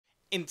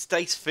In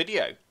today's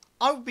video,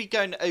 I will be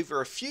going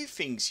over a few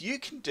things you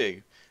can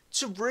do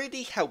to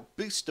really help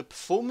boost the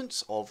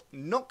performance of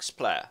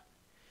NoxPlayer.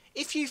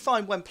 If you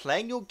find when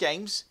playing your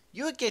games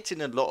you are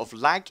getting a lot of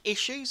lag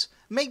issues,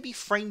 maybe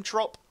frame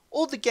drop,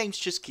 or the games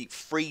just keep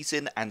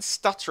freezing and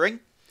stuttering,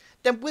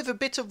 then with a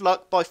bit of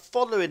luck by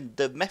following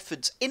the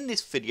methods in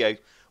this video,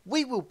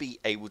 we will be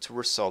able to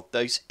resolve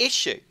those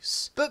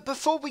issues. But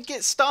before we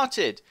get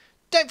started,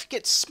 don't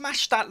forget to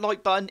smash that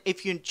like button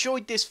if you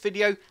enjoyed this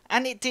video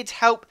and it did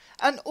help,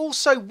 and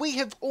also we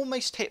have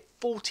almost hit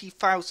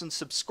 40,000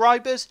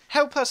 subscribers.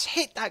 Help us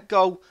hit that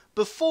goal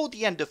before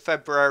the end of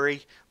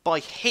February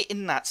by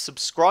hitting that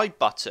subscribe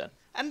button.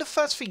 And the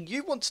first thing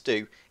you want to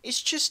do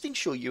is just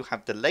ensure you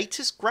have the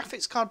latest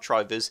graphics card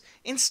drivers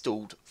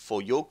installed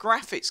for your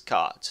graphics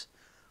card.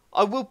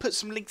 I will put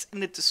some links in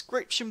the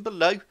description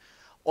below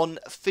on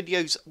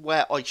videos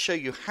where I show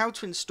you how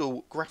to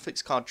install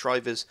graphics card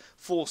drivers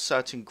for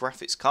certain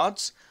graphics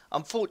cards.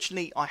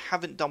 Unfortunately, I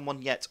haven't done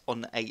one yet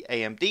on a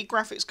AMD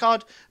graphics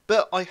card,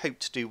 but I hope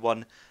to do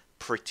one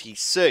pretty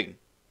soon.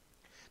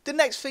 The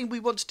next thing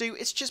we want to do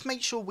is just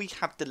make sure we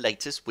have the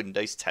latest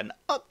Windows 10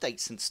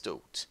 updates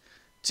installed.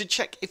 To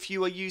check if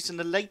you are using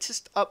the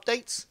latest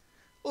updates,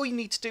 all you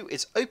need to do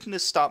is open the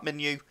start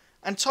menu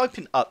and type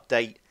in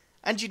update,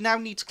 and you now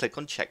need to click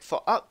on check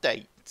for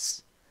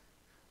updates.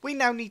 We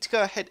now need to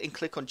go ahead and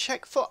click on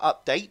check for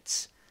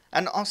updates,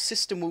 and our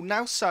system will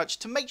now search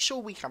to make sure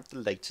we have the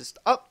latest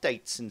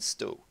updates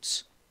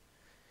installed.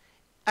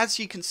 As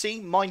you can see,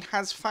 mine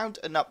has found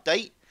an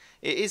update.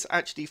 It is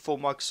actually for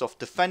Microsoft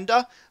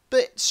Defender,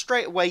 but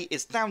straight away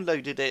it's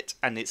downloaded it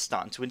and it's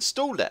starting to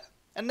install it.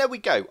 And there we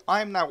go,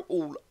 I am now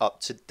all up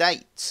to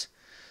date.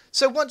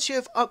 So once you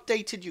have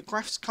updated your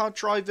graphics card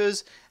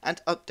drivers and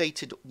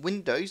updated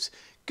Windows,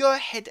 go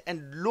ahead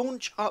and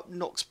launch up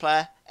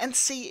NoxPlayer and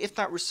see if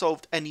that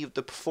resolved any of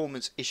the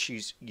performance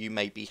issues you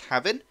may be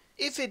having.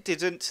 If it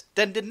didn't,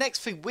 then the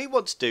next thing we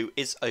want to do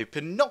is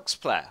open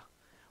NoxPlayer.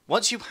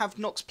 Once you have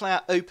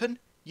NoxPlayer open,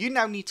 you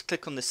now need to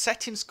click on the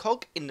settings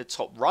cog in the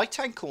top right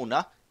hand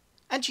corner,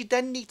 and you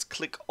then need to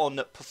click on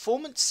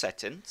performance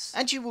settings,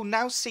 and you will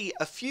now see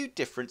a few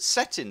different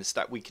settings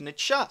that we can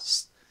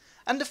adjust.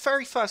 And the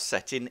very first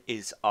setting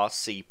is our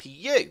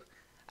CPU.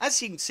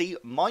 As you can see,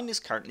 mine is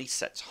currently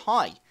set to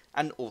high,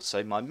 and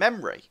also my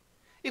memory.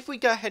 If we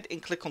go ahead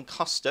and click on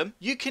custom,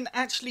 you can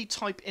actually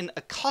type in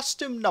a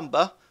custom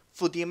number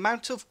for the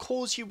amount of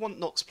cores you want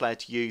NoxPlayer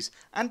to use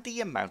and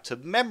the amount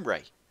of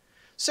memory.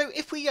 So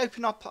if we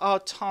open up our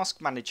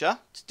task manager,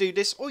 to do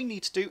this all you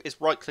need to do is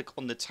right click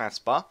on the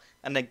taskbar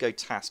and then go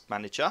task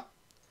manager.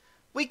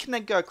 We can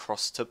then go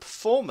across to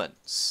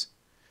performance.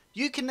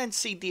 You can then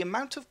see the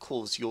amount of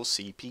cores your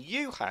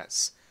CPU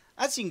has.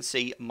 As you can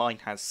see, mine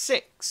has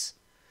 6.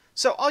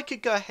 So I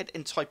could go ahead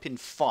and type in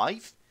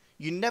 5.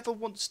 You never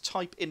want to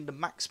type in the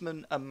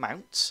maximum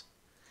amount.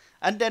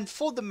 And then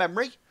for the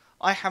memory,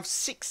 I have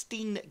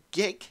 16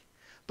 gig.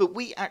 But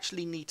we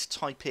actually need to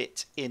type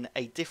it in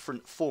a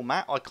different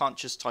format. I can't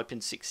just type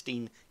in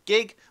 16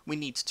 gig, we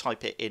need to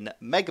type it in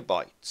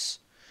megabytes.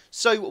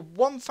 So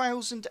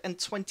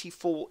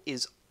 1024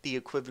 is the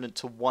equivalent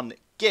to 1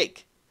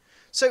 gig.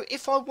 So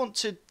if I want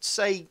to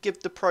say give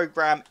the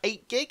program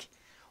 8 gig,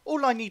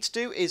 all I need to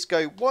do is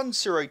go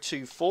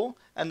 1024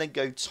 and then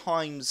go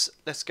times,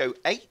 let's go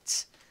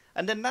 8,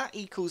 and then that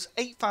equals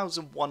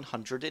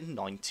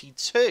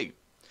 8192.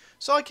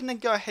 So I can then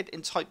go ahead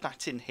and type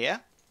that in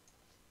here.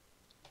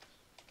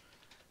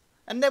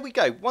 And there we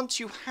go. Once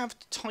you have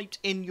typed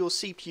in your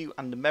CPU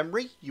and the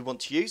memory you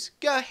want to use,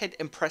 go ahead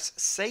and press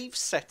save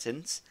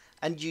settings,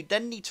 and you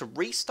then need to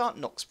restart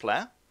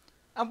NoxPlayer.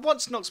 And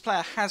once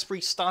NoxPlayer has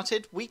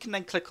restarted, we can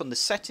then click on the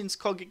settings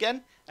cog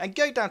again and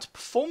go down to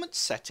performance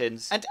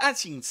settings, and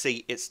as you can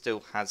see it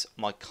still has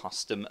my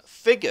custom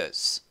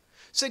figures.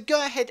 So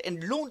go ahead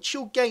and launch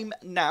your game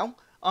now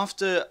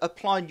after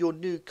applying your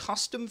new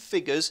custom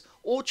figures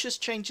or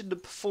just changing the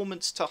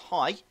performance to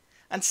high,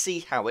 and see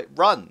how it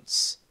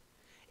runs.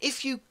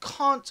 If you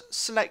can't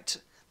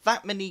select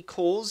that many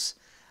cores,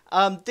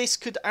 this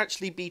could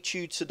actually be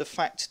due to the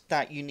fact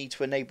that you need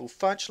to enable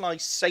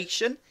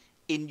virtualization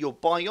in your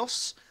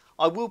BIOS.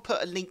 I will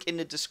put a link in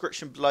the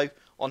description below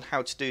on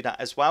how to do that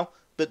as well,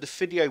 but the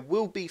video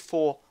will be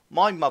for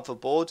my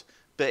motherboard,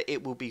 but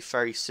it will be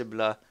very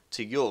similar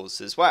to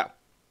yours as well.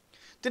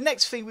 The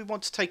next thing we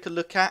want to take a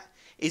look at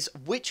is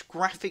which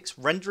graphics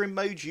rendering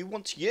mode you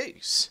want to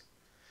use.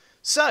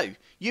 So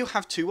you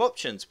have two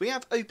options. We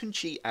have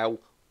OpenGL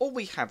or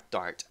we have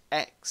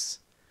DirectX.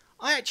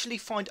 I actually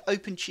find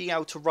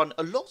OpenGL to run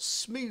a lot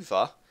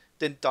smoother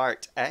than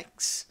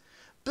DirectX,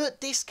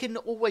 but this can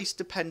always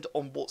depend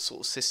on what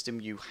sort of system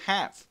you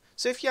have.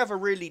 So if you have a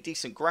really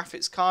decent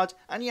graphics card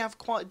and you have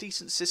quite a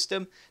decent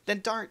system,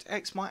 then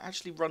DirectX might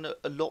actually run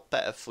a lot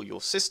better for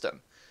your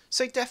system.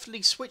 So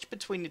definitely switch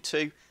between the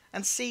two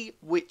and see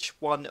which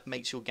one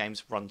makes your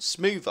games run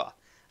smoother.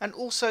 And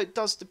also it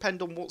does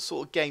depend on what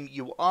sort of game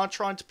you are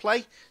trying to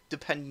play,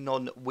 depending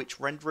on which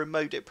rendering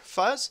mode it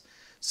prefers.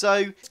 So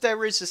if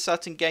there is a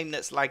certain game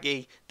that's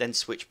laggy, then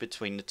switch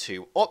between the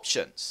two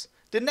options.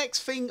 The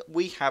next thing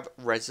we have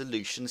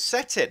resolution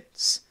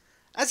settings.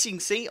 As you can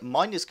see,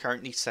 mine is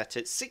currently set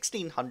at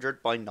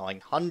 1600 by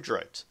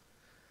 900.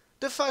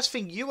 The first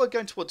thing you are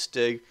going to want to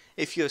do,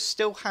 if you're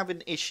still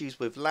having issues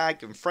with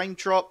lag and frame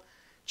drop,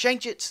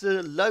 change it to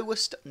the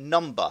lowest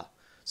number.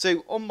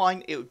 So on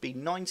mine it would be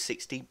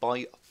 960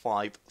 by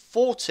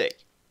 540.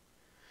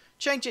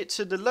 Change it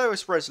to the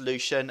lowest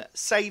resolution,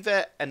 save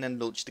it, and then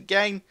launch the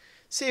game.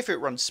 See if it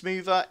runs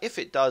smoother. If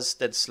it does,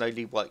 then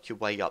slowly work your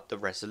way up the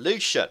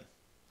resolution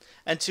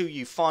until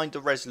you find the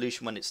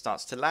resolution when it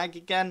starts to lag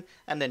again,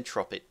 and then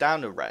drop it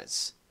down a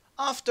res.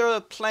 After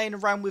playing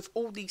around with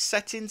all these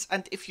settings,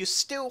 and if you're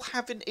still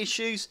having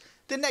issues,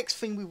 the next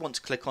thing we want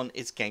to click on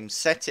is game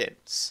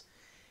settings.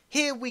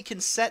 Here we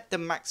can set the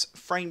max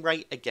frame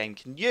rate a game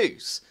can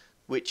use,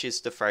 which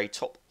is the very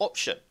top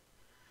option.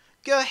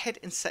 Go ahead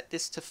and set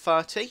this to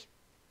 30,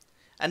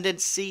 and then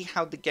see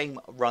how the game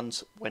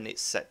runs when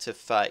it's set to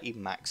 30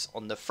 max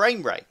on the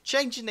frame rate.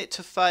 Changing it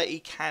to 30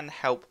 can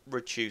help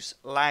reduce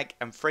lag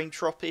and frame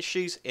drop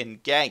issues in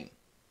game.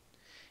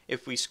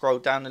 If we scroll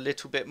down a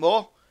little bit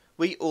more,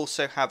 we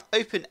also have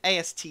open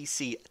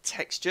ASTC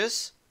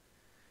textures.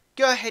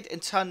 Go ahead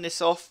and turn this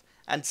off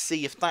and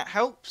see if that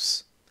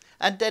helps.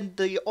 And then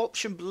the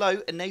option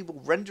below,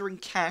 enable rendering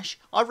cache,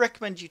 I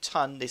recommend you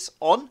turn this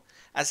on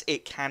as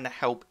it can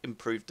help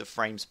improve the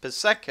frames per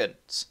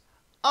second.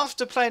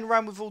 After playing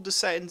around with all the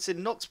settings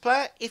in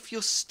NoxPlayer, if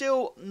you're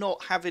still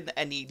not having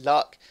any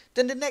luck,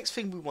 then the next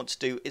thing we want to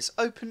do is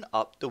open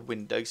up the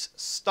Windows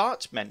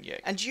Start menu.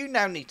 And you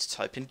now need to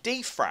type in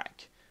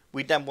defrag.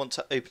 We then want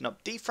to open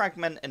up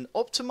defragment and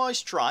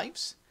optimize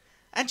drives.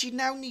 And you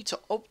now need to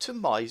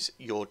optimize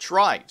your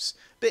drives.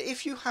 But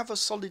if you have a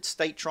solid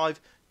state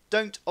drive,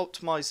 don't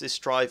optimize this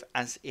drive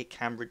as it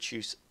can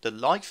reduce the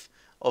life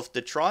of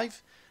the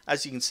drive.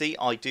 As you can see,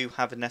 I do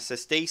have an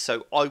SSD,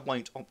 so I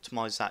won't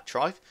optimize that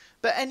drive.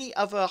 But any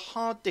other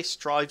hard disk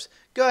drives,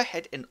 go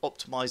ahead and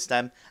optimize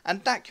them,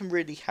 and that can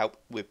really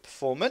help with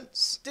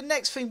performance. The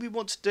next thing we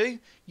want to do,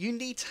 you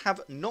need to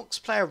have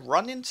NoxPlayer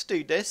running to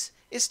do this,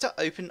 is to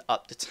open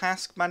up the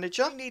task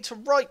manager. You need to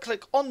right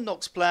click on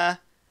NoxPlayer,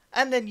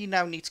 and then you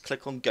now need to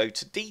click on go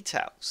to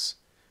details.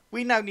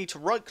 We now need to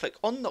right click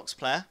on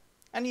NoxPlayer,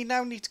 and you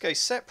now need to go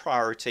set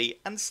priority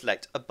and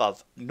select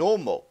above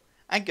normal,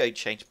 and go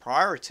change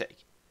priority.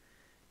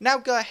 Now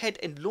go ahead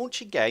and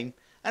launch a game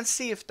and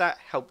see if that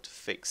helped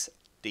fix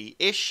the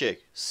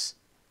issues.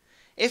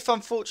 If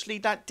unfortunately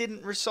that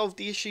didn't resolve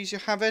the issues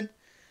you're having,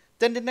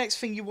 then the next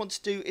thing you want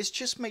to do is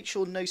just make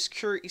sure no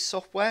security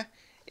software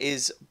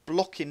is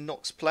blocking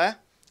NoxPlayer,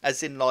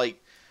 as in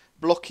like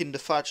blocking the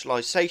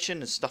virtualization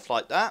and stuff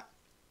like that.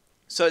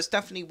 So it's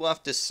definitely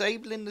worth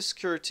disabling the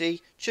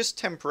security, just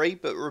temporary,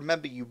 but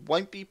remember you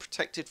won't be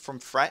protected from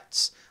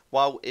threats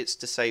while it's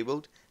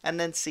disabled, and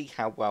then see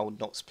how well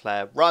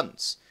NoxPlayer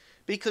runs.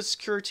 Because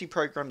security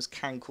programs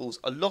can cause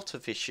a lot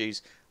of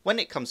issues when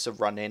it comes to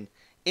running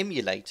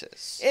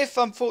emulators. If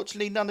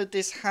unfortunately none of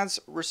this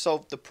has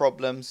resolved the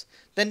problems,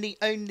 then the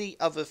only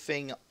other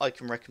thing I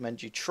can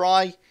recommend you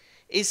try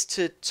is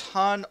to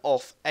turn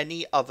off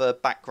any other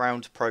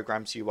background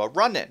programs you are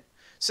running.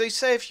 So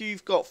say if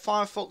you've got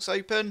Firefox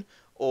open,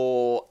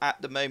 or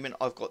at the moment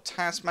I've got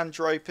Task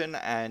Manager open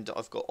and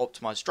I've got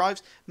optimized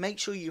drives, make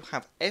sure you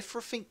have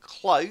everything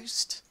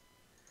closed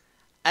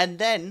and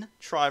then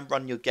try and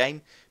run your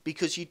game,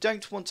 because you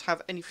don't want to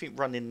have anything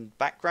running in the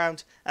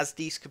background, as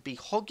these could be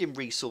hogging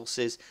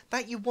resources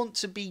that you want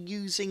to be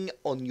using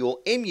on your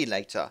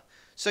emulator.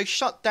 So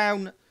shut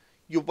down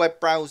your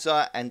web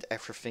browser and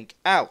everything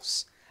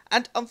else.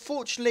 And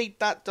unfortunately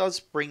that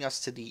does bring us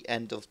to the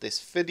end of this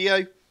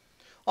video.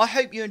 I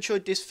hope you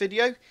enjoyed this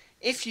video.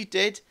 If you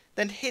did,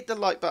 then hit the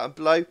like button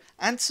below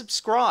and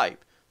subscribe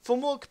for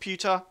more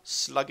computer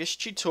sluggish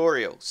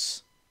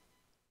tutorials.